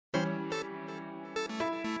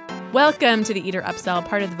Welcome to the Eater Upsell,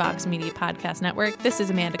 part of the Vox Media Podcast Network. This is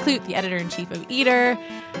Amanda Clute, the editor-in-chief of Eater.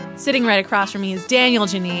 Sitting right across from me is Daniel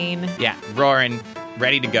Janine. Yeah, roaring,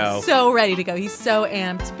 ready to go. So ready to go. He's so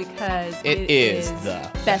amped because it is the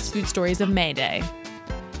best food stories of May Day.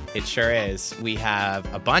 It sure is. We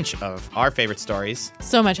have a bunch of our favorite stories.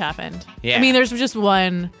 So much happened. Yeah. I mean, there's just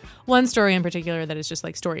one story in particular that is just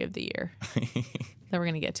like story of the year that we're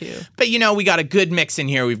going to get to. But, you know, we got a good mix in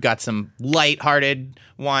here. We've got some lighthearted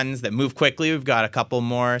ones that move quickly. We've got a couple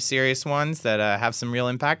more serious ones that have some real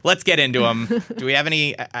impact. Let's get into them. Do we have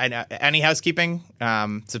any housekeeping?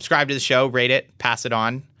 Subscribe to the show, rate it, pass it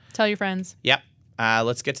on. Tell your friends. Yep.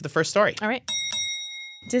 Let's get to the first story. All right.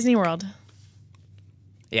 Disney World.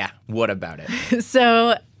 Yeah, what about it?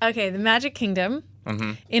 So, okay, the Magic Kingdom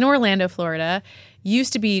in Orlando, Florida,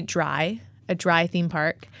 used to be a dry theme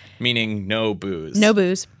park. Meaning no booze. No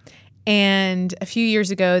booze. And a few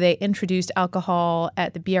years ago, they introduced alcohol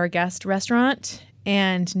at the Be Our Guest restaurant.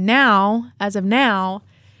 And now, as of now,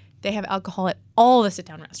 they have alcohol at all the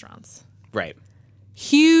sit-down restaurants. Right.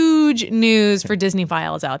 Huge news for Disney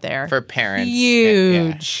files out there. For parents.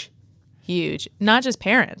 Huge. Yeah. Huge. Not just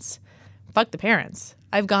parents. Fuck the parents.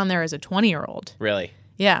 I've gone there as a 20-year-old. Really?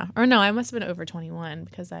 Yeah. Or no, I must have been over 21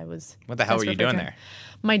 because I was... What the hell were you doing there?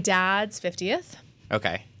 My dad's 50th.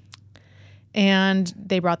 Okay. And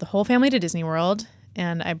they brought the whole family to Disney World.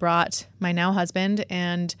 And I brought my now husband.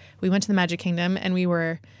 And we went to the Magic Kingdom. And we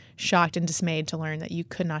were shocked and dismayed to learn that you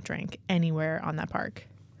could not drink anywhere on that park.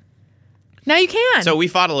 Now you can. So we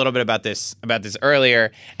fought a little bit about this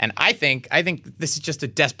earlier, and I think this is just a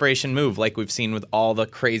desperation move, like we've seen with all the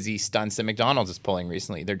crazy stunts that McDonald's is pulling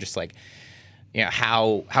recently. They're just like, you know,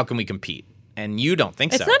 how can we compete? And you don't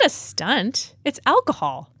think so? It's not a stunt. It's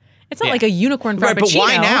alcohol. It's not like a unicorn frappuccino.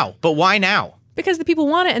 Right, but why now? Because the people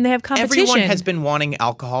want it and they have competition. Everyone has been wanting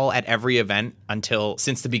alcohol at every event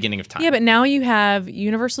since the beginning of time. Yeah, but now you have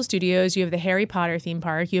Universal Studios, you have the Harry Potter theme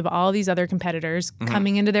park, you have all these other competitors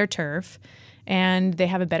coming into their turf, and they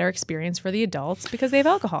have a better experience for the adults because they have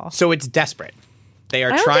alcohol. So it's desperate. They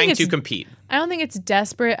are trying to compete. I don't think it's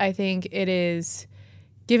desperate. I think it is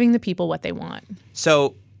giving the people what they want.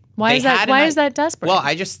 So why is that desperate? Well,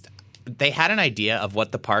 they had an idea of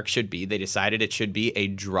what the park should be. They decided it should be a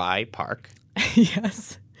dry park.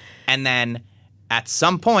 Yes. And then at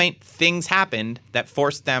some point, things happened that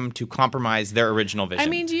forced them to compromise their original vision. I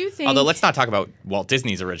mean, do you think... Although, let's not talk about Walt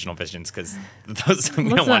Disney's original visions, because those we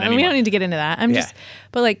don't want anymore. We don't need to get into that.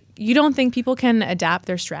 But like, you don't think people can adapt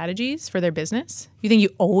their strategies for their business? You think you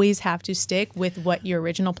always have to stick with what your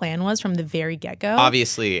original plan was from the very get-go?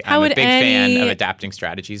 Obviously, I'm a big fan of adapting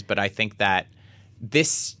strategies, but I think that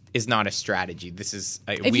this is not a strategy. This is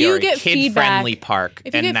we are a kid-friendly park.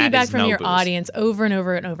 If you get feedback from your audience over and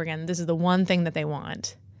over and over again, this is the one thing that they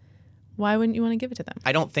want. Why wouldn't you want to give it to them?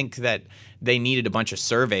 I don't think that they needed a bunch of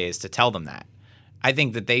surveys to tell them that. I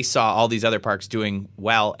think that they saw all these other parks doing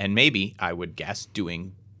well and maybe, I would guess,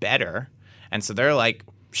 doing better. And so they're like,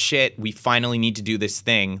 shit, we finally need to do this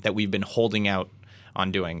thing that we've been holding out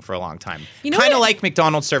on doing for a long time. Kind of like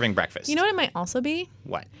McDonald's serving breakfast. You know what it might also be?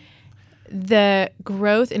 What? The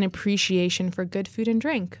growth and appreciation for good food and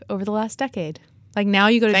drink over the last decade. Like now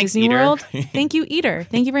you go to Disney World. Thank you, Eater.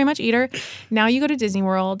 Thank you very much, Eater. Now you go to Disney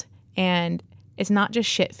World and it's not just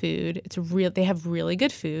shit food. It's they have really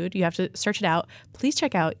good food. You have to search it out. Please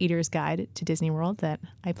check out Eater's Guide to Disney World that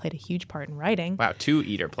I played a huge part in writing. Wow, 2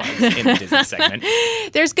 Eater plugs in the Disney segment.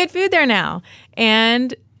 There's good food there now.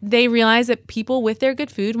 And they realize that people with their good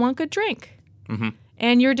food want good drink. Mm-hmm.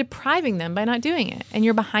 And you're depriving them by not doing it. And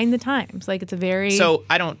you're behind the times. Like, it's a very... So,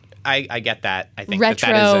 I get that. I think retro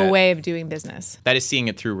that is way of doing business. That is seeing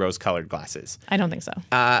it through rose-colored glasses. I don't think so.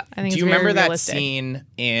 I think do you remember that scene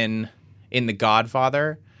in The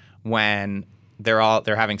Godfather when they're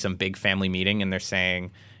having some big family meeting and they're saying,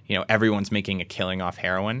 you know, everyone's making a killing off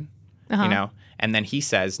heroin, you know? And then he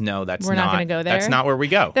says, no, we're not going to go there. That's not where we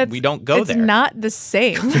go. We don't go there. It's not the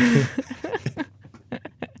same.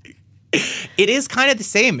 It is kind of the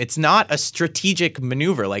same. It's not a strategic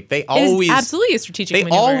maneuver. Like they always... It is absolutely a strategic maneuver.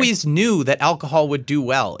 They always knew that alcohol would do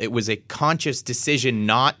well. It was a conscious decision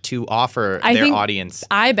not to offer their audience.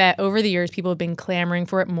 I bet over the years people have been clamoring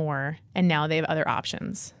for it more, and now they have other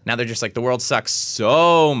options. Now they're just like, the world sucks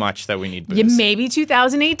so much that we need booze. Yeah, maybe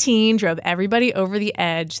 2018 drove everybody over the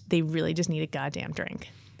edge. They really just need a goddamn drink.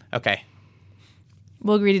 Okay.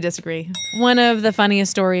 We'll agree to disagree. One of the funniest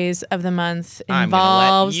stories of the month I'm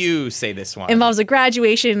gonna let you say this one. Involves a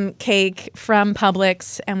graduation cake from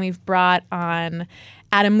Publix, and we've brought on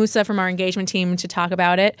Adam Musa from our engagement team to talk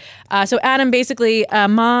about it. So Adam, basically,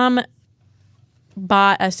 mom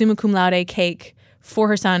bought a summa cum laude cake for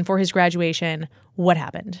her son for his graduation. What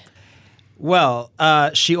happened? Well,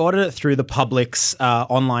 she ordered it through the Publix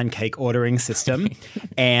online cake ordering system,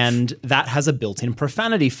 and that has a built-in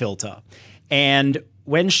profanity filter. And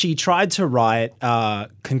when she tried to write,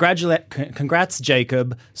 congrats,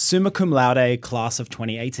 Jacob, summa cum laude, class of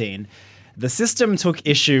 2018, the system took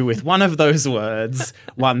issue with one of those words,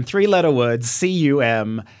 one 3-letter word,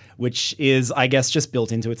 C-U-M, which is, I guess, just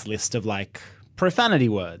built into its list of, like, profanity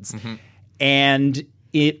words. Mm-hmm. And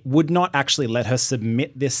it would not actually let her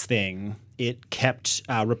submit this thing. It kept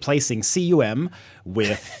replacing C-U-M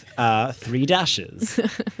with 3 dashes.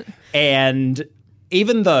 And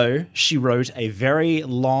even though she wrote a very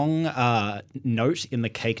long note in the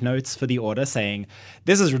cake notes for the order saying,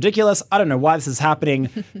 this is ridiculous, I don't know why this is happening,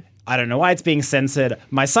 I don't know why it's being censored,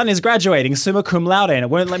 my son is graduating summa cum laude and it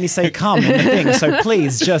won't let me say cum in the thing, so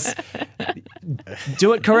please just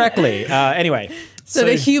do it correctly. Anyway. So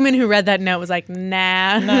the human who read that note was like,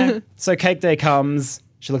 nah. No. So cake day comes,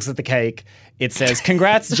 she looks at the cake, it says,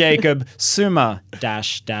 congrats, Jacob, summa,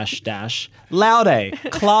 laude,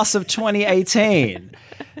 class of 2018.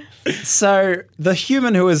 So the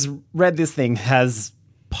human who has read this thing has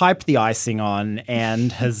piped the icing on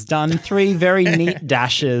and has done 3 very neat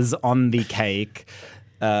dashes on the cake.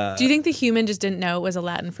 Do you think the human just didn't know it was a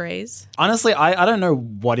Latin phrase? Honestly, I don't know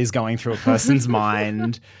what is going through a person's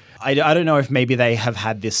mind. I don't know if maybe they have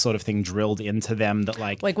had this sort of thing drilled into them that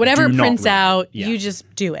like whatever prints out, you just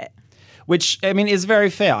do it. Which, I mean, is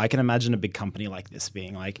very fair. I can imagine a big company like this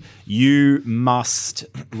being like, you must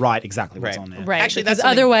write exactly what's on there. Right. Actually, because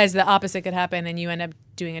otherwise the opposite could happen and you end up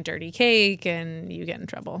doing a dirty cake and you get in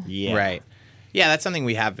trouble. Yeah. Right. Yeah, that's something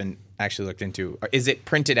we haven't actually looked into. Is it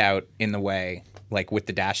printed out in the way, like with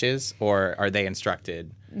the dashes, or are they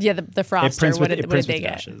instructed? Yeah, the frost. What did they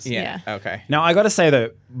get? Dashes. Yeah. Okay. Now, I got to say,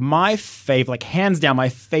 though, my favorite, like hands down, my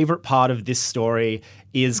favorite part of this story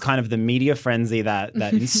is kind of the media frenzy that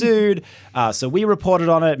ensued. So we reported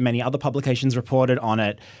on it. Many other publications reported on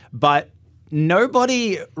it. But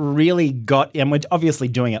nobody really got, and we're obviously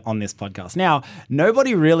doing it on this podcast now,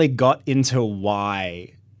 nobody really got into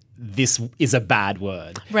why this is a bad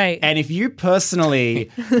word. Right. And if you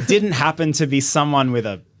personally didn't happen to be someone with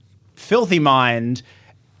a filthy mind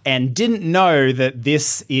and didn't know that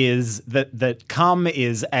this is that cum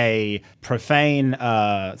is a profane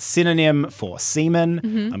synonym for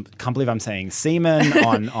semen. I can't believe I'm saying semen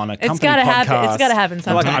on a company podcast. It's got to happen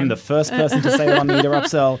sometime. Like I'm the first person to say it on the Eat Her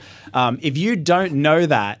Upsell. If you don't know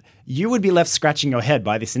that, you would be left scratching your head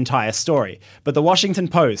by this entire story. But the Washington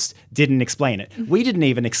Post didn't explain it. We didn't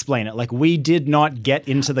even explain it. Like, we did not get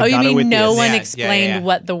into the gutter with this. No one explained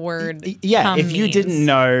what the word cum if you means. Didn't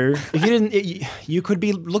know, if you didn't, you could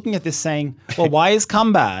be looking at this saying, well, why is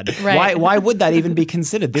cum bad? Right. Why would that even be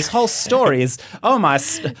considered? This whole story is, my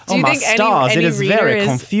stars, it is very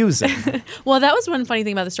confusing. Well, that was one funny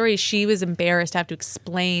thing about the story. She was embarrassed to have to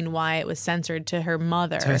explain why it was censored to her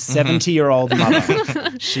mother. To her 70-year-old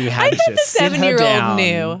mother. She had to sit her down. I bet the 7-year-old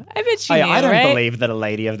knew. I bet she knew, I don't right? believe that a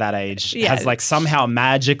lady of that age has like somehow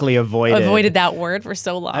magically avoided that word for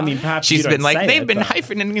so long. I mean, perhaps she's been like, they've been but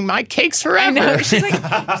hyphenating my cakes forever. I know. She's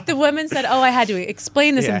like, the woman said, I had to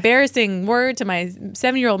explain this embarrassing word to my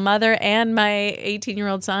 7-year-old mother and my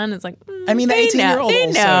 18-year-old son. It's like, I mean, the 18-year-old they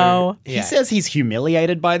also, know. He says he's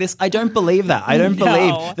humiliated by this. I don't believe that. I don't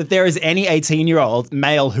believe that there is any 18-year-old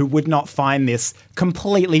male who would not find this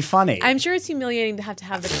completely funny. I'm sure it's humiliating to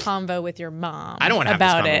have the convo with your mom. I don't want to have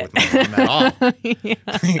about this it convo with my mom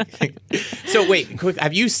at all. So wait, quick,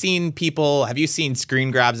 have you seen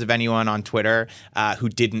screen grabs of anyone on Twitter who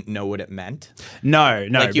didn't know what it meant? No,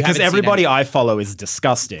 Like, because everybody I follow is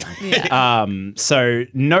disgusting. So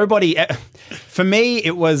nobody, for me,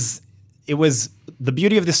 it was the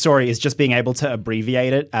beauty of this story is just being able to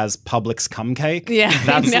abbreviate it as Publix cum cake. Yeah,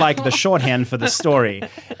 that's like the shorthand for the story.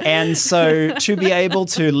 And so to be able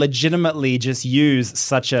to legitimately just use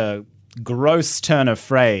such a gross turn of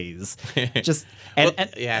phrase, just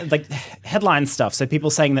like headline stuff. So people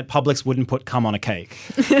saying that Publix wouldn't put cum on a cake.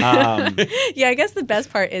 Yeah, I guess the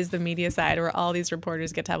best part is the media side where all these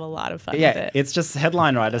reporters get to have a lot of fun with it. It's just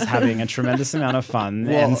headline writers having a tremendous amount of fun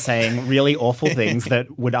and saying really awful things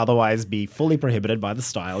that would otherwise be fully prohibited by the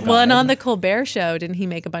style guide. Well, and on the Colbert Show, didn't he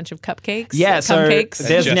make a bunch of cupcakes? Yeah, so cupcakes?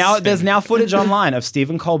 there's now footage online of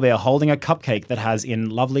Stephen Colbert holding a cupcake that has in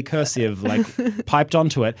lovely cursive, like piped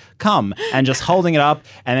onto it, cum, and just holding it up,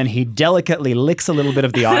 and then he delicately licks a little bit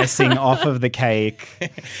of the icing off of the cake.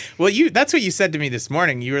 Well, that's what you said to me this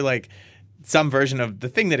morning. You were like, some version of the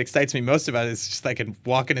thing that excites me most about it is just I can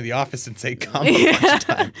walk into the office and say cum a bunch of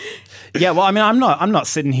times. Yeah, well, I mean, I'm not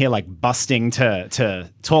sitting here like busting to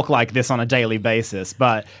talk like this on a daily basis,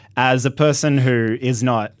 but as a person who is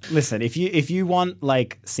not, listen, if you want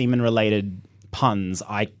like semen related puns,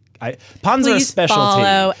 puns are a specialty.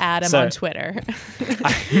 Follow Adam on Twitter.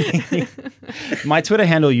 My Twitter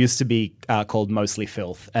handle used to be called Mostly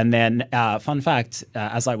Filth. And then, fun fact,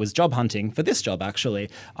 as I was job hunting for this job, actually,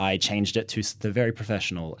 I changed it to the very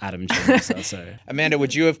professional Adam James. Amanda,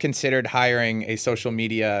 would you have considered hiring a social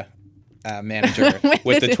media manager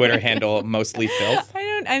with the Twitter handle Mostly Filth?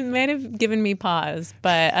 I might have given me pause,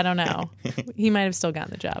 but I don't know. He might have still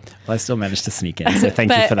gotten the job. Well, I still managed to sneak in, so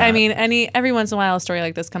thank you for that. I mean, every once in a while, a story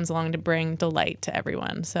like this comes along to bring delight to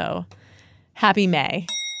everyone. So, happy May.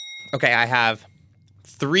 Okay, I have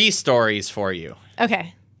 3 stories for you.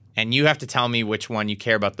 Okay. And you have to tell me which one you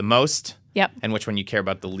care about the most. Yep. And which one you care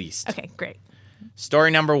about the least. Okay, great.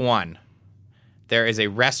 Story number 1. There is a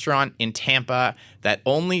restaurant in Tampa that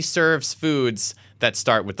only serves foods that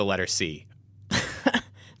start with the letter C.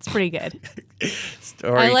 It's pretty good.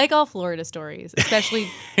 I like all Florida stories, especially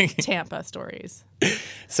Tampa stories.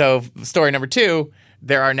 So, story number 2,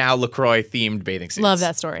 there are now LaCroix themed bathing suits. Love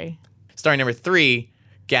that story. Story number 3,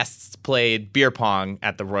 guests played beer pong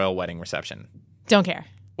at the royal wedding reception. Don't care.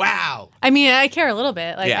 Wow. I mean, I care a little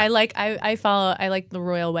bit. Like, Yeah. I like the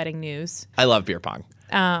royal wedding news. I love beer pong.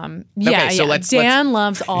 Dan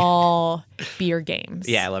loves all beer games.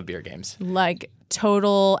 Yeah, I love beer games. Like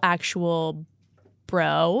total actual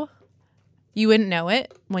bro. You wouldn't know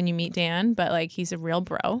it when you meet Dan, but like he's a real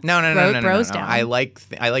bro. No. Bros down. I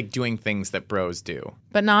like doing things that bros do.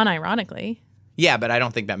 But non-ironically. Yeah, but I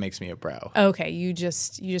don't think that makes me a bro. Okay, you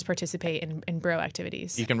just participate in bro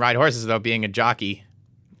activities. You can ride horses without being a jockey.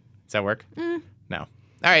 Does that work? No.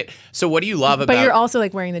 All right. So what do you love about... But you're also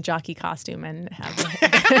like wearing the jockey costume and have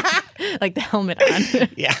like the helmet on.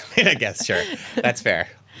 Yeah, I guess, sure. That's fair.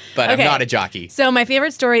 But okay. I'm not a jockey. So my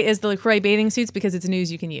favorite story is the LaCroix bathing suits because it's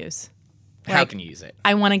news you can use. How can you use it?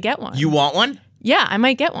 I want to get one. You want one? Yeah, I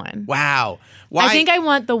might get one. Wow. Why? I think I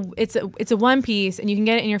want it's a one piece, and you can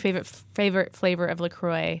get it in your favorite flavor of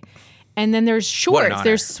LaCroix. And then there's shorts.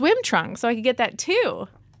 There's swim trunks, so I could get that too.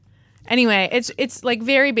 Anyway, it's like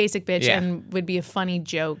very basic bitch and would be a funny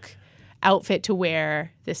joke outfit to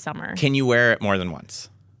wear this summer. Can you wear it more than once?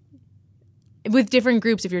 With different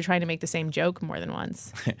groups if you're trying to make the same joke more than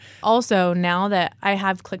once. Also, now that I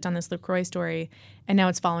have clicked on this LaCroix story, and now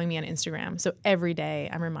it's following me on Instagram, so every day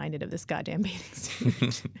I'm reminded of this goddamn bathing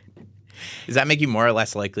suit. Does that make you more or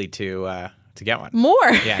less likely to get one?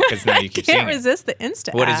 More. Yeah, because now you keep seeing it. I can't resist the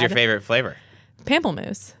Insta What ad. is your favorite flavor?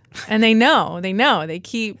 Pamplemousse. And they know. They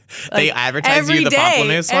keep... Like, they advertise you the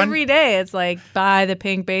pamplemousse one? Every day. It's like, buy the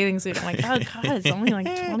pink bathing suit. I'm like, oh, God, it's only like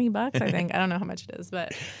 $20, I think. I don't know how much it is,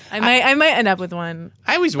 but I might end up with one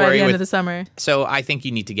I always worry by the end of the summer. So I think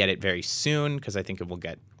you need to get it very soon because I think it will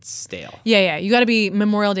get stale. Yeah. You got to be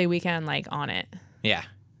Memorial Day weekend, like, on it. Yeah.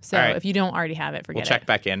 So if you don't already have it, forget it. We'll check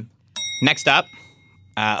back in. Next up,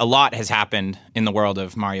 a lot has happened in the world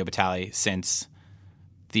of Mario Batali since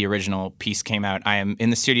the original piece came out. I am in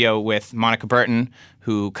the studio with Monica Burton,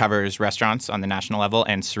 who covers restaurants on the national level,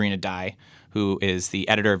 and Serena Dye, who is the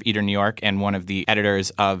editor of Eater New York and one of the editors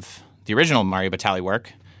of the original Mario Batali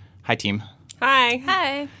work. Hi, team.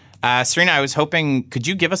 Hi. Serena, I was hoping, could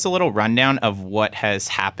you give us a little rundown of what has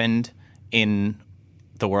happened in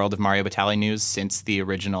the world of Mario Batali news since the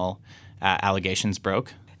original allegations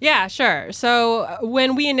broke? Yeah, sure. So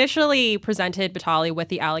when we initially presented Batali with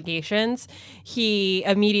the allegations, he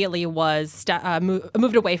immediately was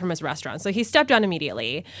moved away from his restaurant. So he stepped down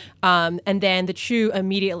immediately. And then the Chew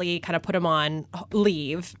immediately kind of put him on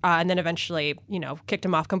leave and then eventually, kicked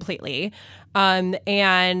him off completely.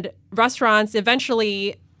 And restaurants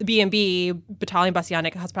eventually... B&B, Batali and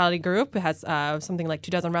Bastianic Hospitality Group, has something like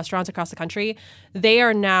 24 restaurants across the country. They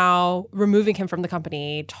are now removing him from the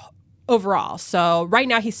company overall. So right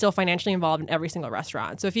now, he's still financially involved in every single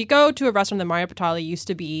restaurant. So if you go to a restaurant that Mario Batali used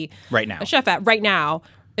to be a chef at, right now,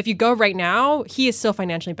 if you go right now, he is still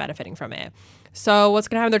financially benefiting from it. So what's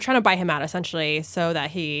going to happen? They're trying to buy him out, essentially, so that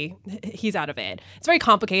he's out of it. It's very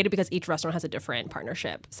complicated because each restaurant has a different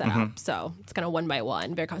partnership set up. So it's kind of one by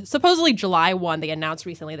one. Supposedly July 1, they announced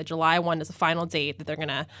recently that July 1 is the final date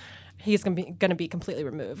that he's going to be completely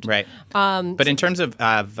removed. Right. But in terms of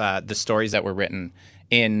the stories that were written,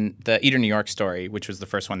 in the Eater New York story, which was the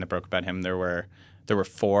first one that broke about him, there were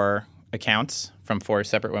 4 accounts from 4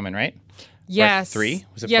 separate women, right? Yes. Or 3?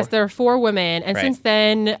 Was it 4? Yes, there are 4 women. And right. Since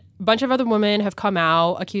then, a bunch of other women have come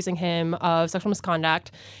out accusing him of sexual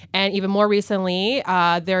misconduct. And even more recently,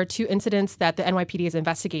 there are 2 incidents that the NYPD is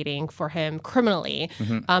investigating for him criminally.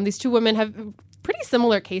 These 2 women have pretty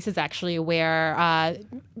similar cases, actually, where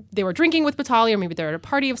they were drinking with Batali, or maybe they were at a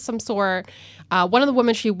party of some sort. One of the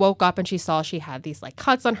women, she woke up and she saw she had these like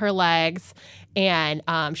cuts on her legs, and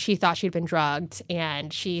she thought she'd been drugged,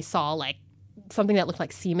 and she saw like something that looked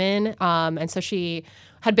like semen. And so she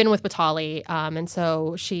had been with Batali, and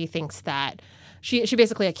so she thinks that she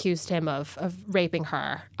basically accused him of raping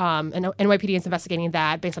her. And NYPD is investigating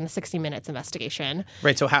that based on a 60 Minutes investigation.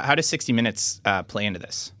 Right. So how does 60 Minutes play into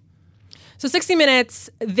this? So 60 Minutes,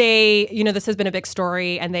 this has been a big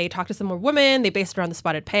story, and they talked to some more women. They based it around the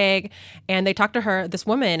spotted pig, and they talked to this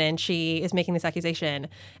woman, and she is making this accusation.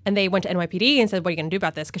 And they went to NYPD and said, what are you going to do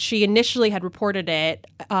about this? Because she initially had reported it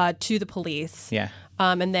to the police,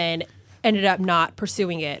 and then ended up not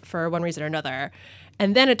pursuing it for one reason or another.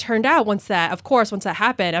 And then it turned out once that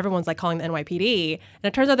happened, everyone's like calling the NYPD. And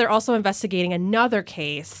it turns out they're also investigating another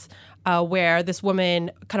case where this woman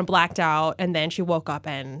kind of blacked out, and then she woke up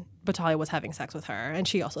and Batali was having sex with her, and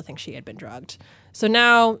she also thinks she had been drugged. So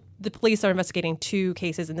now the police are investigating 2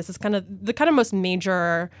 cases, and this is kind of most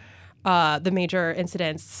major, the major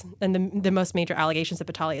incidents and the most major allegations that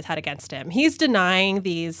Batali has had against him. He's denying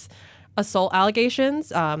these assault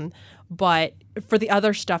allegations, but for the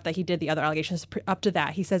other stuff that he did, the other allegations up to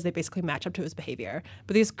that, he says they basically match up to his behavior.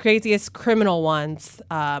 But these craziest criminal ones,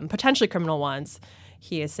 potentially criminal ones,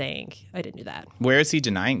 he is saying, I didn't do that. Where is he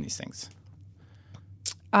denying these things?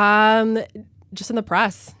 Just in the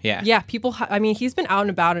press. Yeah. People, he's been out and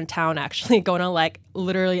about in town, actually, going to like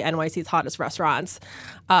literally NYC's hottest restaurants.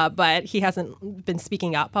 But he hasn't been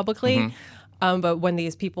speaking out publicly. But when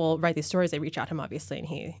these people write these stories, they reach out to him, obviously, and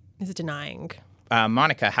he is denying.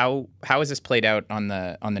 Monica, how has this played out on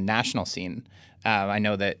the national scene? I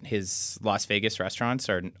know that his Las Vegas restaurants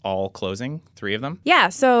are all closing, 3 of them. Yeah.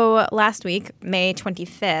 So last week, May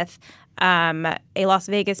 25th, a Las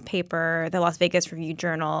Vegas paper, the Las Vegas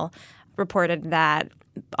Review-Journal, reported that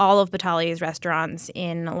all of Batali's restaurants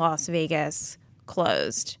in Las Vegas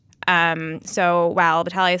closed. So while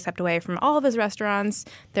Batali stepped away from all of his restaurants,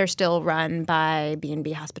 they're still run by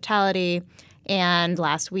B&B Hospitality. And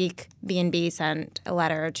last week, B&B sent a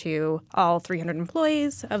letter to all 300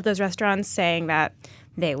 employees of those restaurants saying that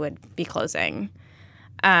they would be closing.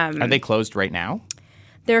 Are they closed right now?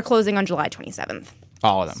 They're closing on July 27th.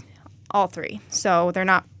 All of them? All 3. So they're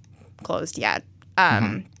not closed yet.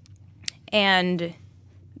 And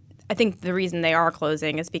I think the reason they are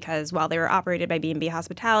closing is because while they were operated by B&B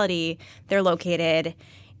Hospitality, they're located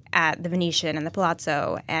at the Venetian and the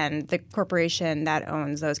Palazzo, and the corporation that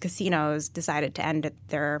owns those casinos decided to end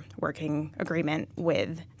their working agreement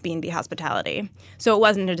with B&B Hospitality. So it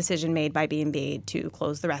wasn't a decision made by B&B to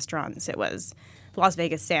close the restaurants. It was Las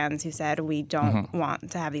Vegas Sands who said, we don't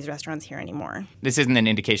want to have these restaurants here anymore. This isn't an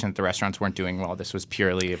indication that the restaurants weren't doing well. This was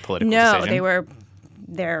purely a political decision? No,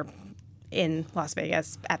 they're in Las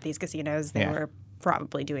Vegas at these casinos. They were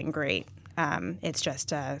probably doing great. It's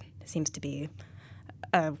just seems to be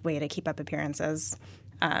a way to keep up appearances,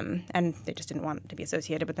 and they just didn't want to be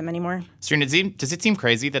associated with them anymore. Serena, does it seem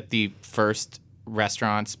crazy that the first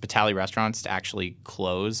Batali restaurants to actually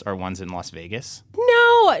close are ones in Las Vegas?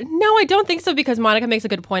 No, I don't think so, because Monica makes a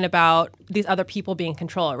good point about these other people being in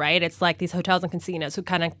control, right? It's like these hotels and casinos who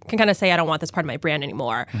can say, I don't want this part of my brand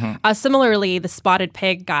anymore. Similarly, the Spotted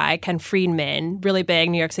Pig guy, Ken Friedman, really big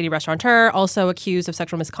New York City restaurateur, also accused of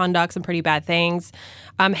sexual misconduct, some pretty bad things.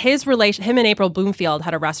 Him and April Bloomfield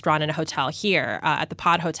had a restaurant in a hotel here at the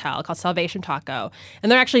Pod Hotel called Salvation Taco,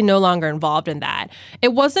 and they're actually no longer involved in that.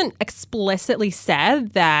 It wasn't explicitly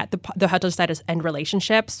said that the hotel decided to end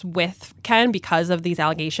relationships with Ken because of these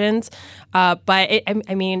allegations, but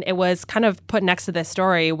it was kind of put next to this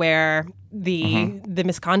story where the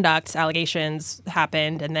misconduct allegations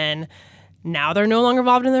happened, and then now they're no longer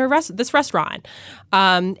involved in this restaurant.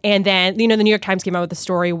 And then, the New York Times came out with a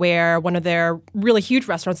story where one of their really huge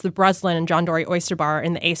restaurants, the Breslin and John Dory Oyster Bar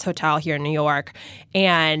in the Ace Hotel here in New York,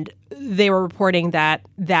 and they were reporting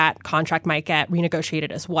that contract might get renegotiated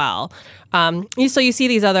as well. So you see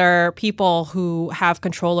these other people who have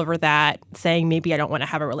control over that saying, maybe I don't want to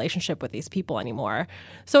have a relationship with these people anymore.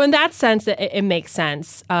 So in that sense, it makes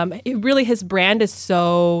sense. His brand is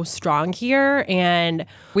so strong here, and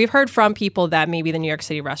we've heard from people that maybe the New York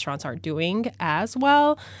City restaurants aren't doing as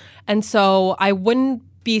well. And so I wouldn't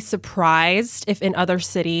be surprised if in other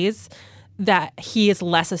cities that he is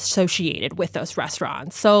less associated with those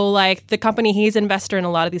restaurants. So like the company, he's an investor in a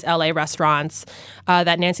lot of these LA restaurants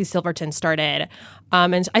that Nancy Silverton started.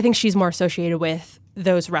 And I think she's more associated with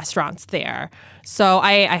those restaurants there. So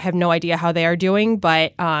I have no idea how they are doing,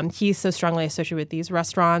 but he's so strongly associated with these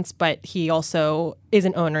restaurants, but he also is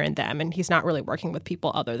an owner in them, and he's not really working with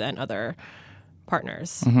people other than other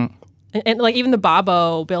partners. And like even the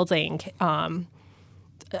Babbo building,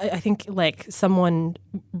 I think like someone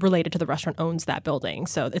related to the restaurant owns that building,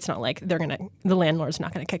 so it's not like the landlord's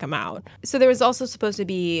not gonna kick them out. So there was also supposed to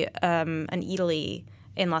be an Eataly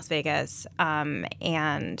in Las Vegas,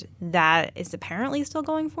 and that is apparently still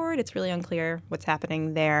going forward. It's really unclear what's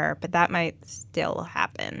happening there, but that might still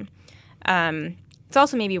happen. It's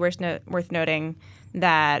also maybe worth noting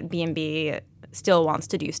that B&B still wants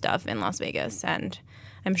to do stuff in Las Vegas, and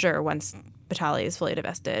I'm sure once Batali is fully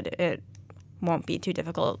divested, it won't be too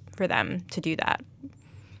difficult for them to do that,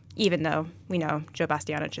 even though we know Joe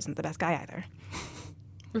Bastianich isn't the best guy either.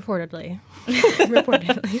 Reportedly.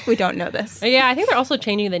 We don't know this. Yeah, I think they're also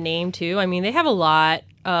changing the name too. I mean, they have a lot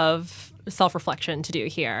of self-reflection to do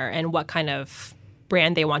here and what kind of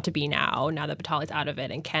brand they want to be now that Batali's out of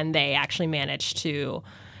it, and can they actually manage to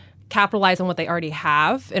capitalize on what they already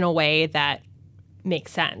have in a way that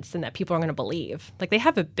makes sense and that people are going to believe. Like, they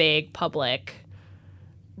have a big public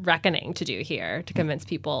reckoning to do here to convince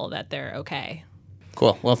people that they're okay.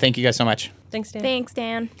 Cool. Well, thank you guys so much. Thanks, Dan. Thanks,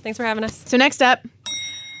 Dan. Thanks for having us. So next up,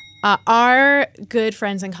 our good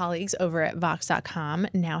friends and colleagues over at Vox.com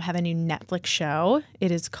now have a new Netflix show.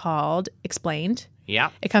 It is called Explained.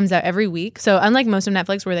 Yeah. It comes out every week. So unlike most of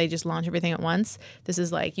Netflix where they just launch everything at once, this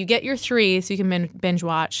is like you get your 3 so you can binge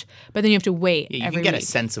watch, but then you have to wait every week. You can get a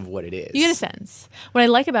sense of what it is. You get a sense. What I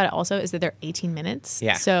like about it also is that they're 18 minutes.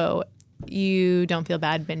 Yeah. So you don't feel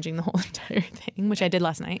bad binging the whole entire thing, which I did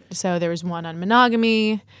last night. So there was one on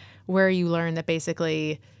monogamy where you learn that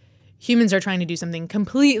basically humans are trying to do something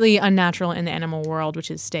completely unnatural in the animal world, which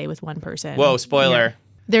is stay with one person. Whoa, spoiler. Yeah.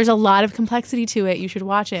 There's a lot of complexity to it. You should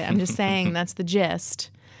watch it. I'm just saying that's the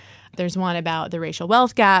gist. There's one about the racial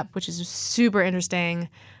wealth gap, which is super interesting.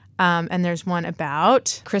 And there's one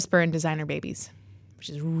about CRISPR and designer babies, which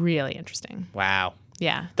is really interesting. Wow.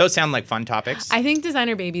 Yeah. Those sound like fun topics. I think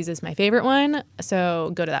designer babies is my favorite one.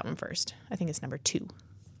 So go to that one first. I think it's number 2.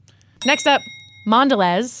 Next up,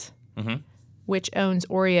 Mondelez, which owns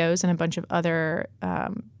Oreos and a bunch of other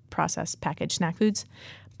processed packaged snack foods,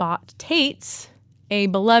 bought Tate's, a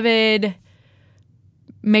beloved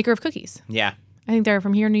maker of cookies. Yeah. I think they're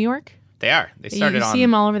from here in New York. They are. They started you see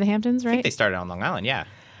them all over the Hamptons, right? I think they started on Long Island, yeah.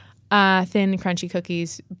 Thin, crunchy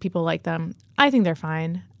cookies. People like them. I think they're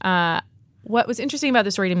fine. What was interesting about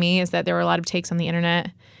the story to me is that there were a lot of takes on the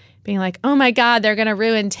internet being like, oh my God, they're going to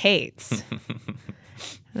ruin Tate's.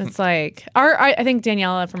 It's like, I think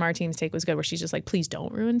Daniela from our team's take was good where she's just like, please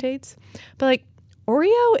don't ruin Tate's. But like,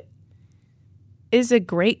 Oreo is a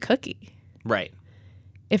great cookie. Right.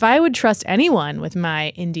 If I would trust anyone with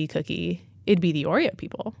my indie cookie, it'd be the Oreo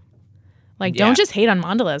people. Like, don't just hate on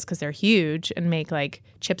Mondelez because they're huge and make like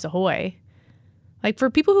Chips Ahoy. Like, for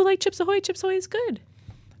people who like Chips Ahoy is good.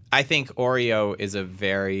 I think Oreo is a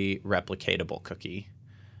very replicatable cookie.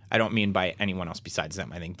 I don't mean by anyone else besides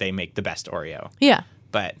them. I think they make the best Oreo. Yeah.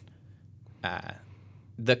 But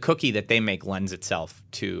the cookie that they make lends itself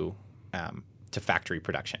to factory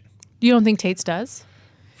production. You don't think Tate's does?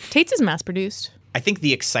 Tate's is mass produced. I think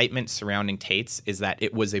the excitement surrounding Tate's is that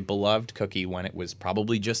it was a beloved cookie when it was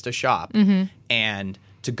probably just a shop. And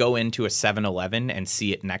to go into a 7-Eleven and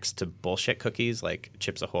see it next to bullshit cookies like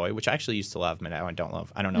Chips Ahoy, which I actually used to love, but now I don't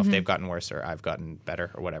love. I don't know if they've gotten worse or I've gotten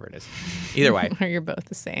better or whatever it is. Either way. Or you're both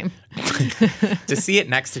the same. To see it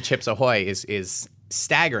next to Chips Ahoy is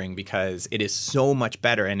staggering because it is so much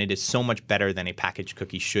better, and it is so much better than a packaged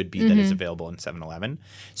cookie should be that is available in 7-Eleven.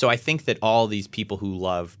 So I think that all these people who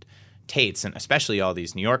loved Tate's, and especially all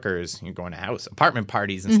these New Yorkers, you're going to apartment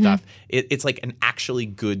parties and stuff, it's like an actually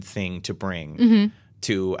good thing to bring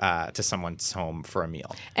to someone's home for a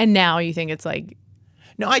meal. And now you think it's like...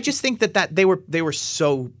 No, I just think that they were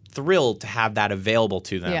so thrilled to have that available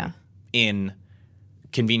to them in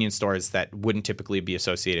convenience stores that wouldn't typically be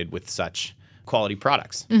associated with such quality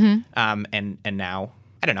products. And now,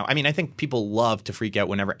 I don't know. I mean, I think people love to freak out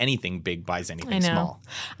whenever anything big buys anything small.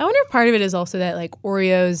 I wonder if part of it is also that like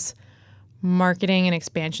Oreo's marketing and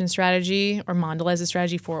expansion strategy, or Mondelez's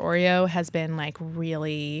strategy for Oreo, has been like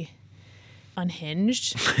really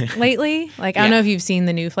unhinged lately. Like, I don't know if you've seen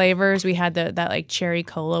the new flavors. We had that like cherry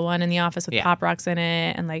cola one in the office with Pop Rocks in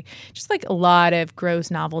it, and like just like a lot of gross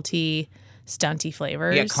novelty stunty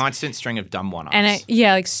flavors. Yeah, constant string of dumb one-offs. And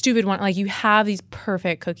like stupid one. Like, you have these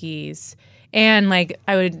perfect cookies, and like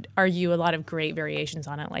I would argue a lot of great variations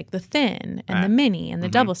on it, like the thin and the mini and the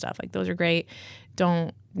double stuff. Like, those are great.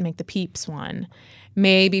 Don't make the Peeps one.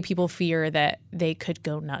 Maybe people fear that they could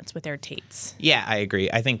go nuts with their Tate's. Yeah, I agree.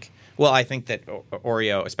 I think that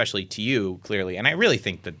Oreo, especially to you, clearly, and I really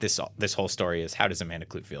think that this whole story is, how does Amanda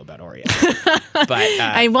Kloot feel about Oreo? But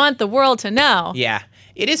I want the world to know. Yeah.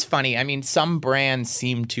 It is funny. I mean, some brands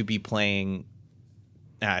seem to be playing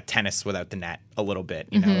tennis without the net a little bit.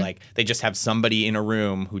 You know, like they just have somebody in a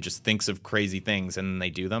room who just thinks of crazy things and they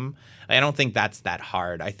do them. I don't think that's that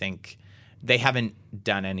hard. I think they haven't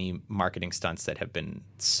done any marketing stunts that have been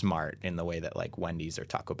smart in the way that like Wendy's or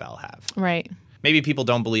Taco Bell have. Right. Maybe people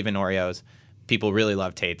don't believe in Oreos. People really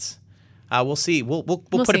love Tate's. We'll see. We'll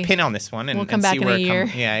put a pin on this one and we'll come and back see in where a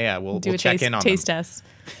year. We'll Do a check in on taste them. test.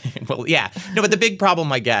 Well, yeah. No, but the big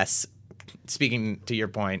problem, I guess, speaking to your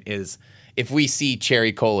point, is if we see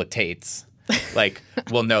Cherry Cola Tate's, like,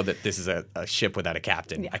 we'll know that this is a ship without a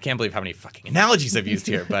captain. Yeah. I can't believe how many fucking analogies I've used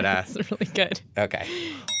here, but that's really good. Okay.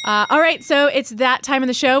 All right, so it's that time in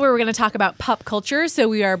the show where we're going to talk about pop culture. So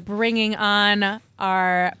we are bringing on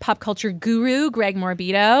our pop culture guru, Greg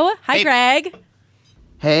Morbido. Hi, Hey. Greg.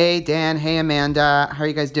 Hey, Dan. Hey, Amanda. How are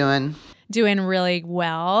you guys doing? Doing really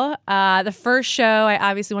well. The first show I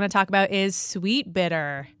obviously want to talk about is Sweet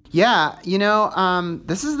Bitter. Yeah,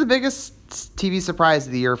 this is the biggest TV surprise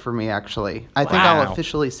of the year for me, actually. I think Wow. I'll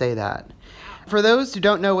officially say that. For those who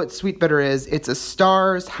don't know what Sweet Bitter is, it's a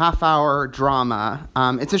Starz half-hour drama.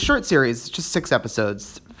 It's a short series, it's just 6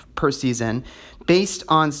 episodes per season, based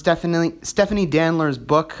on Stephanie Danler's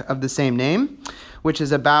book of the same name, which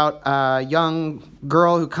is about a young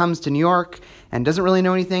girl who comes to New York and doesn't really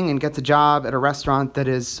know anything and gets a job at a restaurant that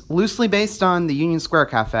is loosely based on the Union Square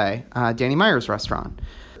Cafe, Danny Meyer's restaurant.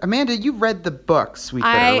 Amanda, you read the book, Sweet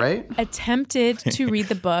Bitter, right? I attempted to read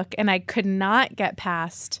the book, and I could not get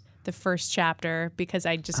past the first chapter because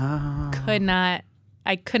I just could not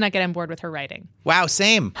get on board with her writing. Wow,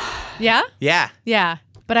 same. Yeah? Yeah. Yeah.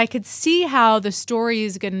 But I could see how the story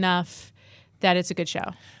is good enough that it's a good show.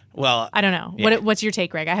 Well, I don't know. Yeah. What's your take,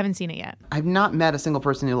 Greg? I haven't seen it yet. I've not met a single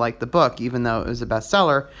person who liked the book, even though it was a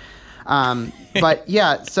bestseller. But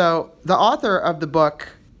yeah, so the author of the book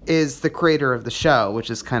is the creator of the show, which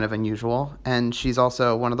is kind of unusual. And she's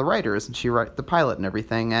also one of the writers, and she wrote the pilot and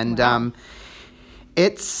everything. And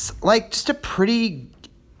it's like just a pretty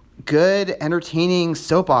good, entertaining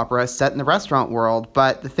soap opera set in the restaurant world.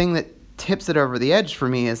 But the thing that tips it over the edge for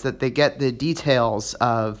me is that they get the details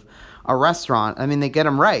of a restaurant. I mean, they get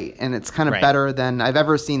them right. And it's kind of Right. better than I've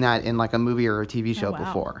ever seen that in like a movie or a TV show wow.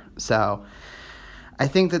 before. So I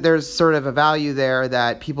think that there's sort of a value there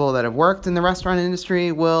that people that have worked in the restaurant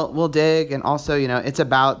industry will dig. And also, it's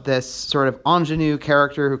about this sort of ingenue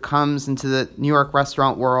character who comes into the New York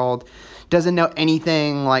restaurant world, doesn't know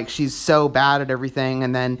anything, like she's so bad at everything.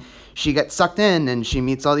 And then she gets sucked in and she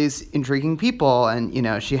meets all these intriguing people. And,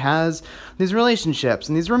 she has these relationships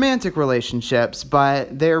and these romantic relationships,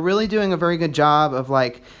 but they're really doing a very good job of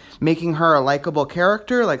like making her a likable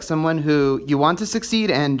character, like someone who you want to succeed,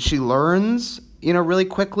 and she learns really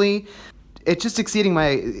quickly. It's just exceeding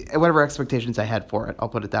whatever expectations I had for it. I'll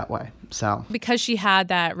put it that way. So Because she had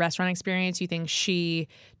that restaurant experience, you think she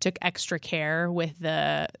took extra care with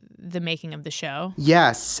the making of the show?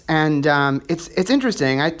 yes, and it's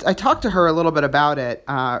interesting. I talked to her a little bit about it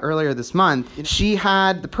earlier this month. She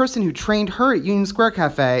had the person who trained her at Union Square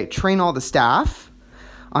Cafe train all the staff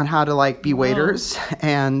on how to be waiters,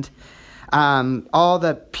 and all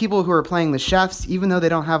the people who are playing the chefs, even though they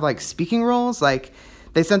don't have speaking roles,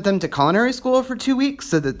 they sent them to culinary school for 2 weeks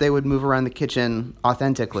so that they would move around the kitchen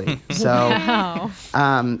authentically. So Wow.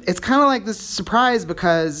 it's kind of like this surprise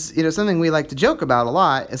because, something we like to joke about a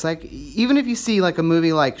lot is even if you see a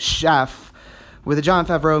movie like Chef with a Jon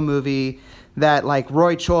Favreau movie that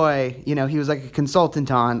Roy Choi, he was a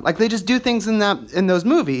consultant on, they just do things in those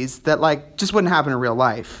movies that just wouldn't happen in real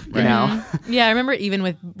life, you know? Yeah, I remember even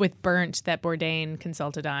with Burnt that Bourdain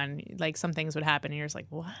consulted on, some things would happen and you're just like,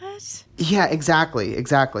 what? Yeah,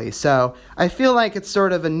 exactly. So I feel like it's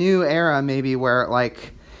sort of a new era maybe where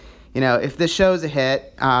if this show's a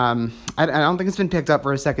hit, I don't think it's been picked up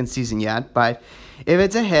for a second season yet, but if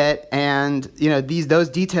it's a hit and, those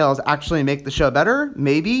details actually make the show better,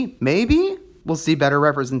 maybe we'll see better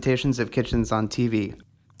representations of kitchens on TV.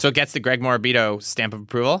 so it gets the Greg Morbido stamp of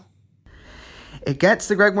approval. It gets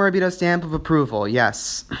the Greg Morbido stamp of approval,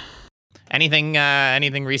 yes. Anything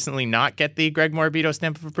recently not get the Greg Morbido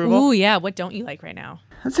stamp of approval? Ooh, yeah. What don't you like right now?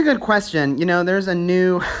 That's a good question. There's a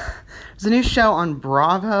new show on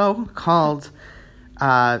Bravo called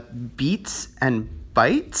Beats and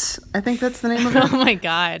Bites. I think that's the name of it. Oh my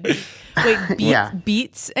God. Wait, Yeah.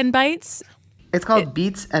 Beats and Bites? It's called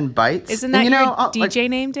Beats and Bites. Isn't that and, your I'll- DJ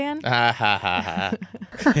name, Dan? that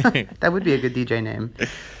would be a good DJ name.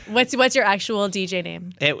 What's your actual DJ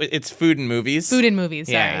name? It's food and movies. Food and movies,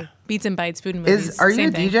 sorry. Yeah. Beats and Bites, food and movies. Are you a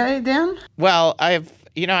same thing. DJ, Dan? Well, I have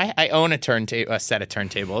I own a set of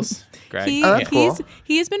turntables. Greg. that's cool.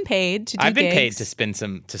 He has been paid to do I've been gigs. paid to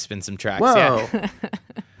spin some tracks. Whoa. Yeah.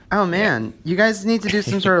 Oh man, you guys need to do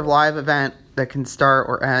some sort of live event that can start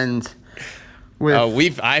or end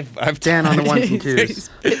with I've Dan on the ones and He's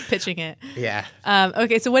twos. pitching it. Yeah.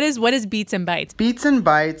 Okay, so what is Beats and Bites? Beats and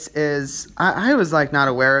Bites is I was like not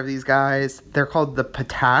aware of these guys. They're called the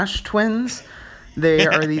Potash Twins. They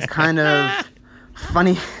are these kind of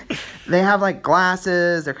funny. They have like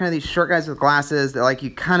glasses. They're kind of these short guys with glasses. They're like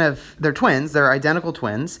they're twins. They're identical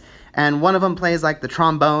twins, and one of them plays like the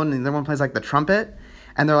trombone, and the other one plays like the trumpet.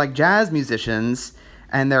 And they're like jazz musicians,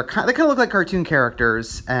 and they kind of look like cartoon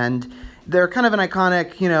characters, and they're kind of an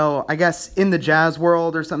iconic, I guess in the jazz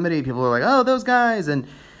world or somebody, people are like, oh, those guys. And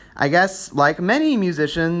I guess like many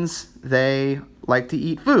musicians, they like to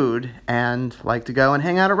eat food and like to go and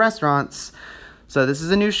hang out at restaurants. So this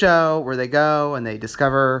is a new show where they go and they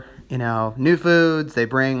discover, new foods. They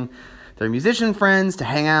bring their musician friends to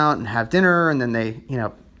hang out and have dinner, and then they,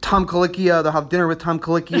 Tom Colicchio, they'll have dinner with Tom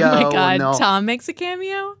Colicchio. Oh my God, Tom makes a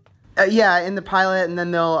cameo? Yeah, in the pilot, and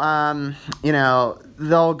then they'll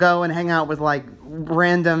go and hang out with like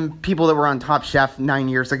random people that were on Top Chef 9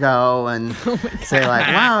 years ago, and say like,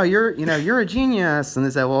 "Wow, you're a genius," and they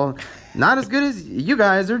say, "Well, not as good as you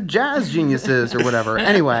guys are jazz geniuses or whatever."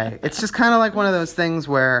 Anyway, it's just kind of like one of those things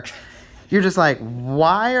where you're just like,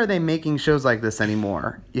 why are they making shows like this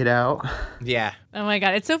anymore? Yeah. Oh my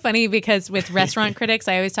God, it's so funny because with restaurant critics,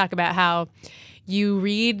 I always talk about how you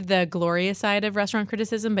read the glorious side of restaurant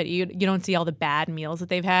criticism, but you don't see all the bad meals that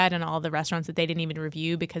they've had and all the restaurants that they didn't even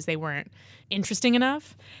review because they weren't interesting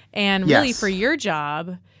enough. And really, for your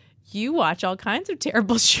job, you watch all kinds of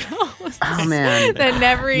terrible shows. Oh man, that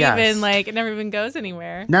never even goes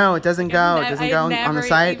anywhere. No, it doesn't go. It doesn't go on the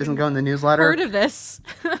site. It doesn't go in the newsletter. Heard of this?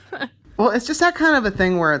 Well, it's just that kind of a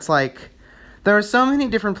thing where it's like there are so many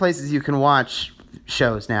different places you can watch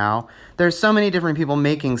shows now. There's so many different people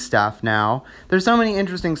making stuff now. There's so many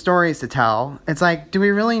interesting stories to tell. It's like, do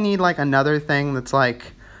we really need like another thing that's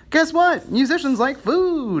like, guess what? Musicians like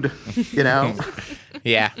food,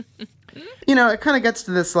 Yeah. It kind of gets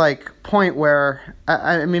to this like point where,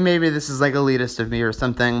 I mean, maybe this is like elitist of me or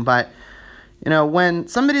something, but when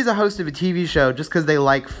somebody's a host of a TV show just because they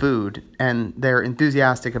like food and they're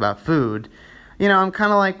enthusiastic about food, I'm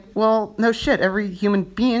kind of like, well, no shit. Every human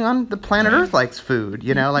being on the planet Earth likes food.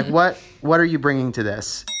 Like what are you bringing to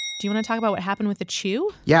this? Do you want to talk about what happened with the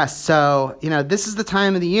Chew? Yes. So, this is the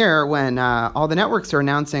time of the year when all the networks are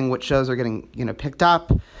announcing which shows are getting, picked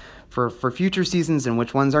up for future seasons and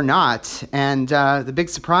which ones are not. And the big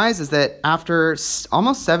surprise is that after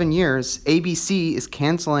almost 7 years, ABC is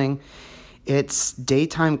canceling its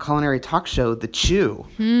daytime culinary talk show, The Chew.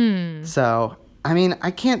 So, I mean, I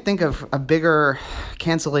can't think of a bigger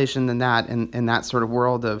cancellation than that in that sort of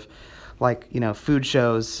world of, like, food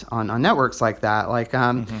shows on networks like that. Like,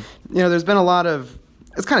 there's been a lot of...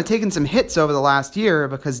 It's kind of taken some hits over the last year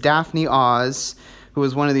because Daphne Oz, who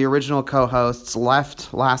was one of the original co-hosts,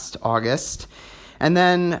 left last August. And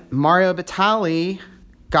then Mario Batali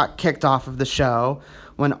got kicked off of the show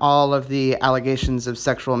when all of the allegations of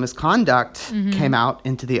sexual misconduct came out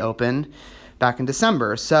into the open back in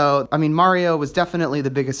December. So, I mean, Mario was definitely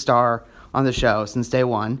the biggest star on the show since day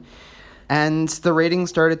one. And the ratings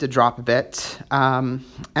started to drop a bit. And,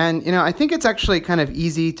 I think it's actually kind of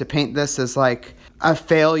easy to paint this as like a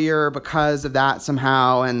failure because of that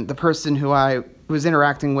somehow. And the person who I was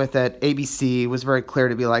interacting with at ABC was very clear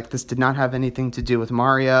to be like, this did not have anything to do with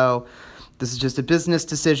Mario. This is just a business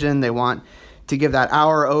decision. They want to give that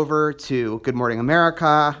hour over to Good Morning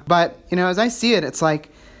America. But, as I see it, it's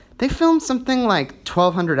like they filmed something like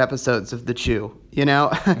 1,200 episodes of The Chew.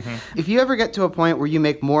 If you ever get to a point where you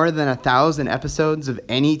make more than 1,000 episodes of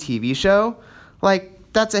any TV show, like,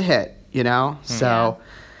 that's a hit, So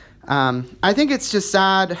I think it's just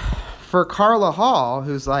sad for Carla Hall,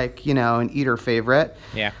 who's like, an Eater favorite,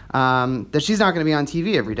 that she's not going to be on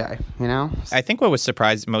TV every day, I think what was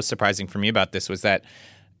most surprising for me about this was that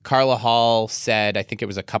Carla Hall said, I think it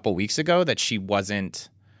was a couple weeks ago,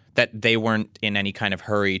 that they weren't in any kind of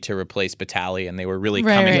hurry to replace Batali, and they were really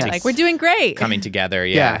like, we're doing great. Coming together,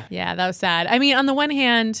 yeah. Yeah, that was sad. I mean, on the one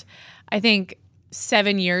hand, I think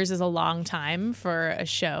 7 years is a long time for a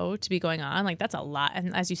show to be going on. Like, that's a lot.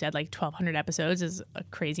 And as you said, like 1,200 episodes is a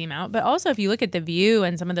crazy amount. But also, if you look at The View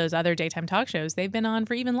and some of those other daytime talk shows, they've been on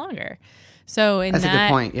for even longer. So that's a good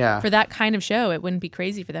point, yeah. For that kind of show, it wouldn't be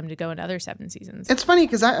crazy for them to go another 7 seasons. It's funny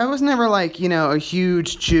because I was never like, a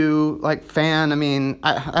huge Chew fan. I mean,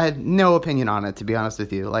 I had no opinion on it, to be honest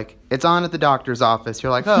with you. Like, it's on at the doctor's office.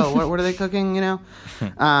 You're like, oh, what are they cooking,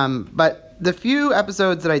 But the few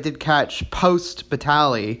episodes that I did catch post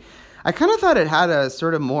Batali, I kind of thought it had a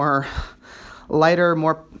sort of more lighter,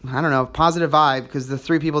 more, I don't know, positive vibe, because the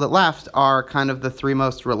three people that left are kind of the three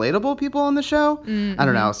most relatable people on the show. Mm-hmm. I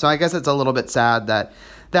don't know. So I guess it's a little bit sad that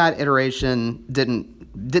iteration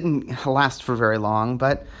didn't last for very long,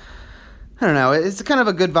 but I don't know. It's kind of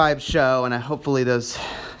a good vibe show, and hopefully those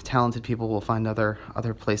talented people will find other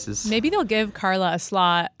places. Maybe they'll give Carla a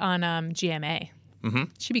slot on GMA. Mm-hmm.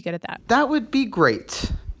 She'd be good at that. That would be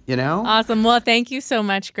great. You know? Awesome. Well, thank you so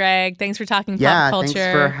much, Greg. Thanks for talking pop culture. Yeah,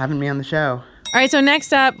 thanks for having me on the show. All right, so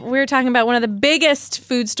next up, we're talking about one of the biggest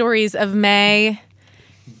food stories of May,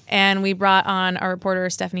 and we brought on our reporter,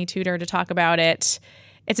 Stephanie Tudor, to talk about it.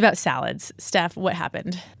 It's about salads. Steph, what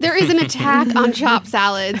happened? There is an attack on chopped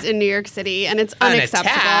salads in New York City, and it's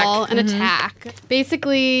unacceptable. An attack.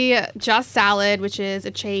 Basically, Just Salad, which is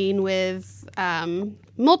a chain with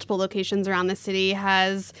multiple locations around the city,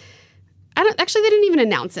 has... Actually, they didn't even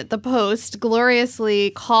announce it. The Post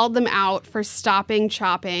gloriously called them out for stopping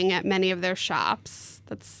chopping at many of their shops.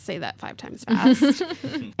 Let's say that 5 times fast.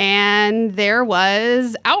 And there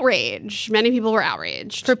was outrage. Many people were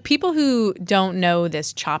outraged. For people who don't know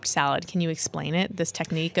this chopped salad, can you explain it, this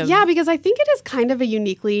technique of... Yeah, because I think it is kind of a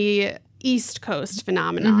uniquely East Coast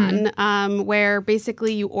phenomenon, where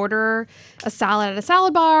basically you order a salad at a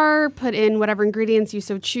salad bar, put in whatever ingredients you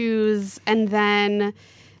so choose, and then...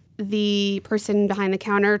 the person behind the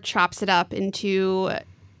counter chops it up into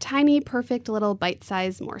tiny, perfect little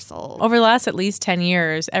bite-sized morsels. Over the last at least 10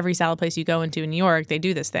 years, every salad place you go into in New York, they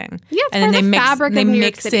do this thing. Yeah, it's and then they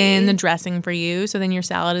mix in the dressing for you, so then your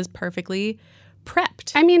salad is perfectly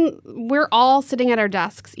prepped. I mean, we're all sitting at our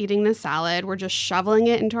desks eating this salad. We're just shoveling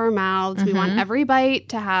it into our mouths. Mm-hmm. We want every bite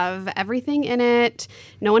to have everything in it.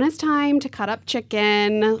 No one has time to cut up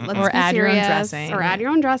chicken. Let's or be add serious. Your own dressing. Or add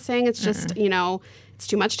your own dressing. It's just, it's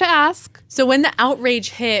too much to ask. So when the outrage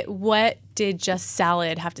hit, what did Just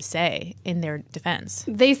Salad have to say in their defense?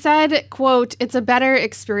 They said, quote, "It's a better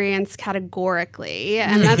experience categorically."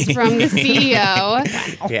 And that's from the CEO.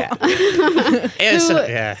 Yeah.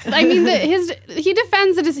 I mean, he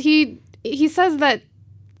defends it as he says that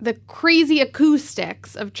the crazy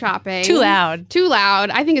acoustics of chopping. Too loud.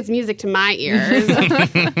 I think it's music to my ears.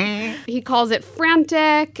 He calls it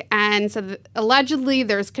frantic and said that allegedly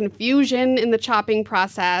there's confusion in the chopping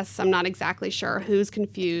process. I'm not exactly sure who's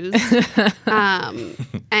confused.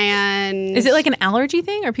 And is it like an allergy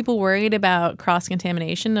thing? Are people worried about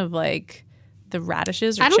cross-contamination of like the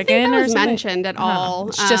radishes or chicken? I don't think that was something? Mentioned at all.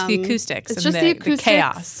 It's just the acoustics. It's just the acoustics. The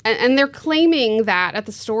chaos. And they're claiming that at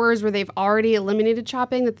the stores where they've already eliminated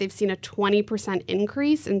chopping, that they've seen a 20%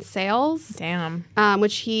 increase in sales. Damn.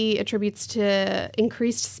 Which he attributes to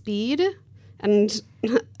increased speed and,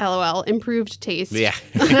 LOL, improved taste. Yeah.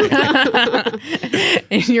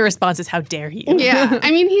 And your response is, how dare you? Yeah.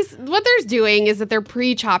 I mean, what they're doing is that they're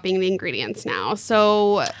pre-chopping the ingredients now.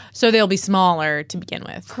 So they'll be smaller to begin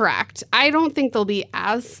with. Correct. I don't think they'll be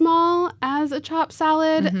as small as a chopped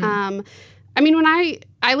salad. Mm-hmm. I mean, when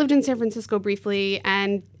I lived in San Francisco briefly,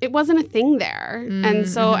 and it wasn't a thing there. And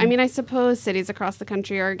so, I mean, I suppose cities across the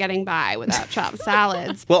country are getting by without chopped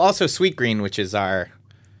salads. Well, also Sweetgreen, which is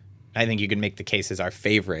I think you could make the case as our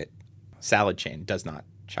favorite salad chain, does not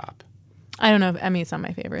chop. I don't know. I mean, it's not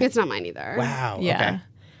my favorite. It's not mine either. Wow. Yeah. Okay.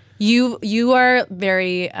 You are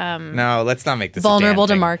very no, let's not make this vulnerable a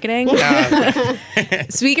damn to marketing. No.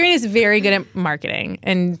 Sweetgreen is very good at marketing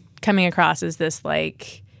and coming across as this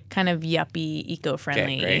like kind of yuppie,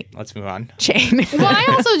 eco-friendly. Okay, great. Let's move on. Chain. Well,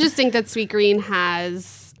 I also just think that Sweetgreen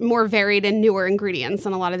has more varied and newer ingredients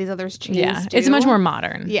than a lot of these other chains. Yeah, do. it's much more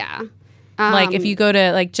modern. Yeah. Like if you go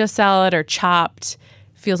to like Just Salad or Chopped,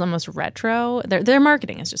 feels almost retro. Their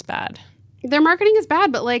marketing is just bad. Their marketing is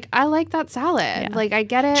bad, but like I like that salad. Yeah. Like I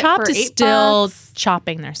get it. Chopped for is $8. still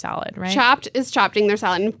chopping their salad, right? Chopped is chopping their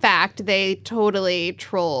salad. In fact, they totally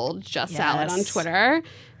trolled Just Salad on Twitter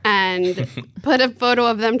and put a photo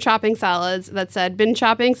of them chopping salads that said, "Been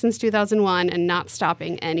chopping since 2001 and not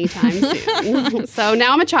stopping anytime soon." So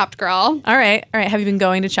now I'm a Chopped girl. All right. Have you been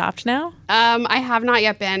going to Chopped now? I have not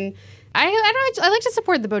yet been. I like to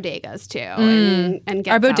support the bodegas too, and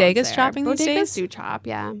get Are bodegas salads there. chopping these days? Bodegas do chop,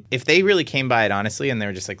 yeah. If they really came by it honestly, and they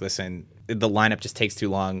were just like, "Listen, the lineup just takes too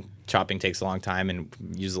long. Chopping takes a long time, and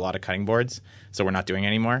use a lot of cutting boards, so we're not doing it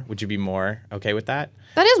anymore." Would you be more okay with that?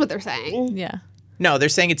 That is what they're saying. Yeah. No, they're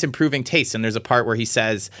saying it's improving taste, and there's a part where he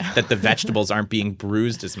says that the vegetables aren't being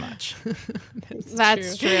bruised as much.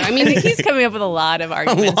 That's true. I mean, he's coming up with a lot of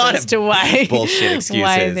arguments as to why bullshit excuses.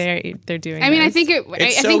 Why they're doing. I mean, this.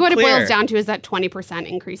 I think what it boils down to is that 20%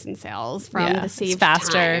 increase in sales from the saved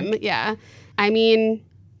faster. time. Yeah. I mean,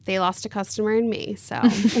 they lost a customer in me. So,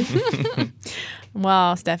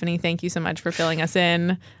 well, Stephanie, thank you so much for filling us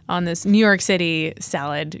in on this New York City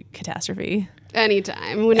salad catastrophe.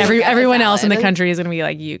 Anytime. Everyone else in the country is going to be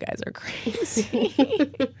like, you guys are crazy.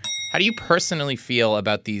 How do you personally feel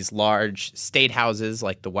about these large state houses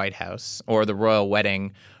like the White House or the royal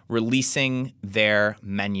wedding releasing their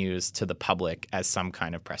menus to the public as some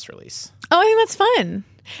kind of press release? Oh, I think that's fun.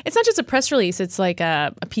 It's not just a press release. It's like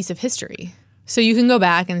a piece of history. So you can go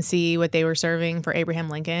back and see what they were serving for Abraham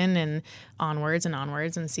Lincoln and onwards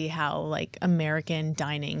and see how like American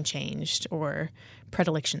dining changed or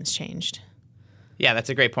predilections changed. Yeah, that's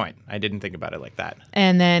a great point. I didn't think about it like that.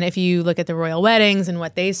 And then if you look at the royal weddings and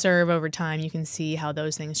what they serve over time, you can see how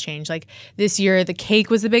those things change. Like this year, the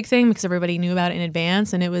cake was the big thing because everybody knew about it in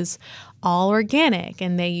advance, and it was all organic,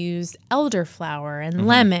 and they used elderflower and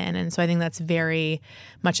lemon. And so I think that's very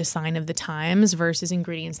much a sign of the times versus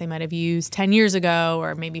ingredients they might have used 10 years ago,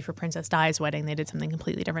 or maybe for Princess Di's wedding, they did something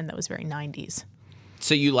completely different that was very 90s.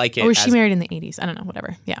 So you like it? Or was she married in the 80s? I don't know,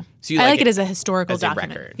 whatever. Yeah. So I like it as a historical as a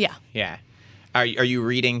document. record. Yeah. Yeah. Are you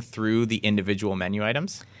reading through the individual menu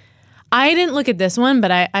items? I didn't look at this one, but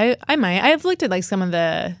I might. I've looked at like some of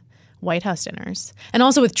the White House dinners. And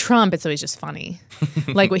also with Trump, it's always just funny,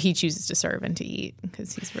 like what he chooses to serve and to eat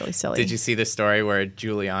because he's really silly. Did you see the story where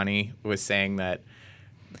Giuliani was saying that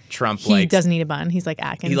Trump doesn't eat a bun? He's like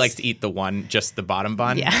Atkins. He likes to eat just the bottom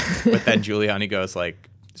bun. Yeah. But then Giuliani goes like,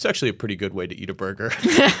 it's actually a pretty good way to eat a burger.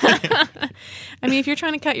 I mean, if you're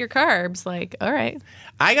trying to cut your carbs, like, all right.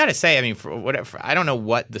 I got to say, I mean, I don't know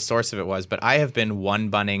what the source of it was, but I have been one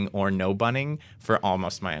bunning or no bunning for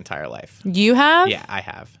almost my entire life. You have? Yeah, I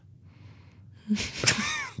have.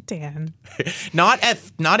 Dan. Not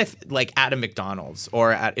if like at a McDonald's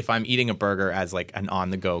or if I'm eating a burger as like an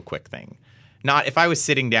on-the-go quick thing. Not if I was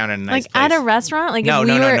sitting down in a nice place. Like at a restaurant? Like no,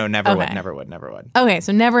 never okay. would. Okay,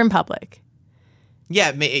 so never in public.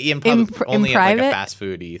 Yeah, in public, only in at like a fast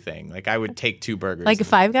foodie thing. Like I would take 2 burgers. Like a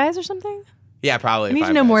Five Guys or something? Yeah, probably. I need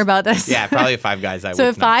to know more about this. Yeah, probably at Five Guys. So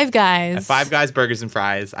at Five Guys. At Five Guys Burgers and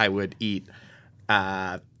Fries, I would eat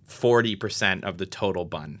 40% of the total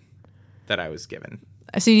bun that I was given.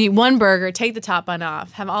 So you eat one burger, take the top bun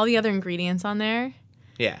off, have all the other ingredients on there.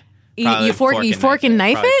 Yeah. You fork and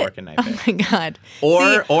knife it? Fork and knife it. Oh my God. Or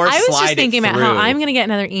I was slide just thinking it about how through. I'm going to get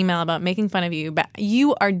another email about making fun of you, but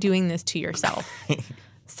you are doing this to yourself.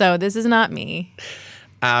 So this is not me.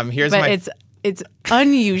 It's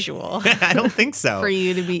unusual. I don't think so. For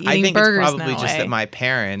you to be eating burgers I think it's probably that just way. that my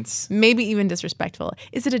parents. Maybe even disrespectful.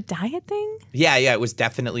 Is it a diet thing? Yeah, it was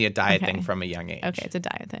definitely a diet thing from a young age. Okay, it's a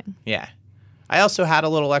diet thing. Yeah. I also had a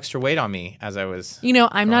little extra weight on me as I was.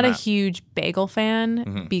 I'm not a huge bagel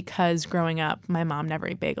fan because growing up, my mom never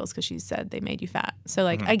ate bagels because she said they made you fat. So,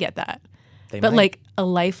 I get that. But like a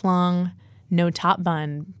lifelong no top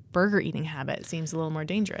bun burger eating habit seems a little more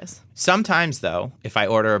dangerous. Sometimes, though, if I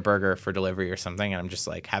order a burger for delivery or something and I'm just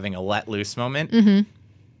like having a let loose moment,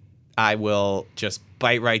 I will just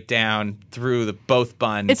bite right down through both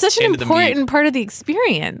buns. It's such an important part of the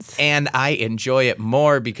experience. And I enjoy it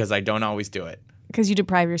more because I don't always do it. Because you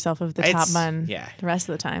deprive yourself of the top bun the rest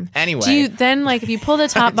of the time. Anyway. Do you then, if you pull the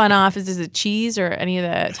top bun off, does it cheese or any of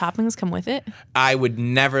the toppings come with it? I would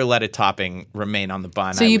never let a topping remain on the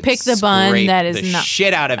bun. So you pick the bun that is the not...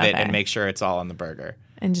 shit out of it and make sure it's all on the burger.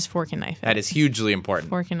 And just fork and knife it. That is hugely important.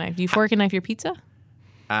 Fork and knife. Do you fork and knife your pizza?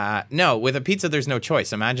 No, with a pizza, there's no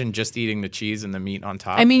choice. Imagine just eating the cheese and the meat on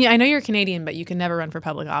top. I mean, I know you're Canadian, but you can never run for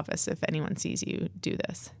public office if anyone sees you do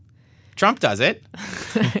this. Trump does it.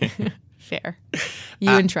 Fair.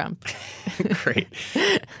 You and Trump. Great.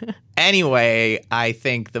 Anyway, I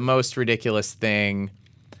think the most ridiculous thing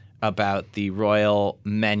about the royal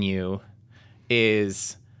menu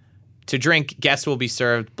is to drink, guests will be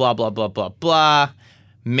served, blah, blah, blah, blah, blah,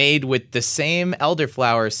 made with the same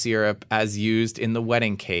elderflower syrup as used in the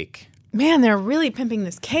wedding cake. Man, they're really pimping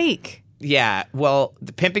this cake. Yeah, well,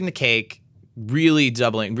 pimping the cake, really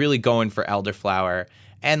going for elderflower.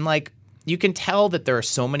 And you can tell that there are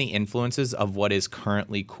so many influences of what is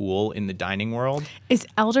currently cool in the dining world. Is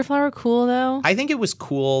elderflower cool, though? I think it was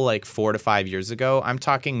cool 4 to 5 years ago. I'm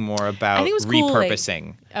talking more about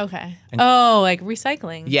repurposing. Cool, okay.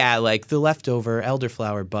 Recycling. Yeah, the leftover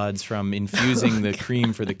elderflower buds from infusing the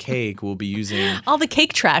cream for the cake will be using... All the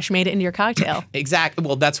cake trash made it into your cocktail. Exactly.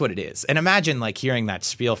 Well, that's what it is. And imagine hearing that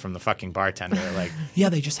spiel from the fucking bartender. Yeah,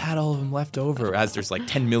 they just had all of them left over as there's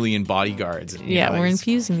 10 million bodyguards. And, we're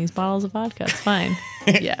infusing these bottles of vodka. It's fine.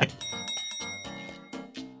 Yeah.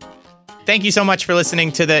 Thank you so much for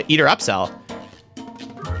listening to the Eater Upsell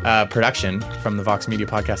production from the Vox Media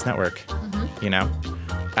Podcast Network.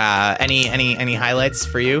 Any highlights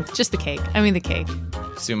for you? Just the cake. I mean, the cake.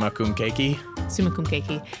 Summa cum keki. Summa cum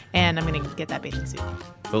keki. And I'm going to get that bathing suit.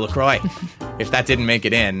 The LaCroix. If that didn't make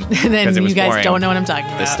it in, then it was you guys boring, don't know what I'm talking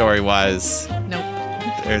about. The story was nope.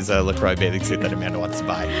 There's a LaCroix bathing suit that Amanda wants to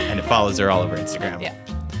buy, and it follows her all over Instagram. Yeah.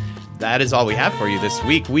 That is all we have for you this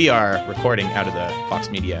week. We are recording out of the Vox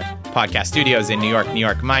Media podcast studios in New York, New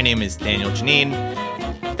York. My name is Daniel Janine.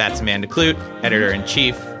 That's Amanda Clute,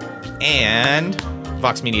 editor-in-chief. And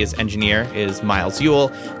Vox Media's engineer is Miles Ewell.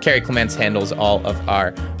 Carrie Clements handles all of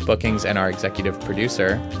our bookings, and our executive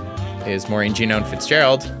producer is Maureen Genone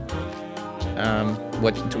Fitzgerald.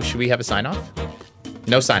 Should we have a sign-off?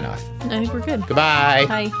 No sign-off. I think we're good. Goodbye.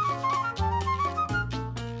 Bye.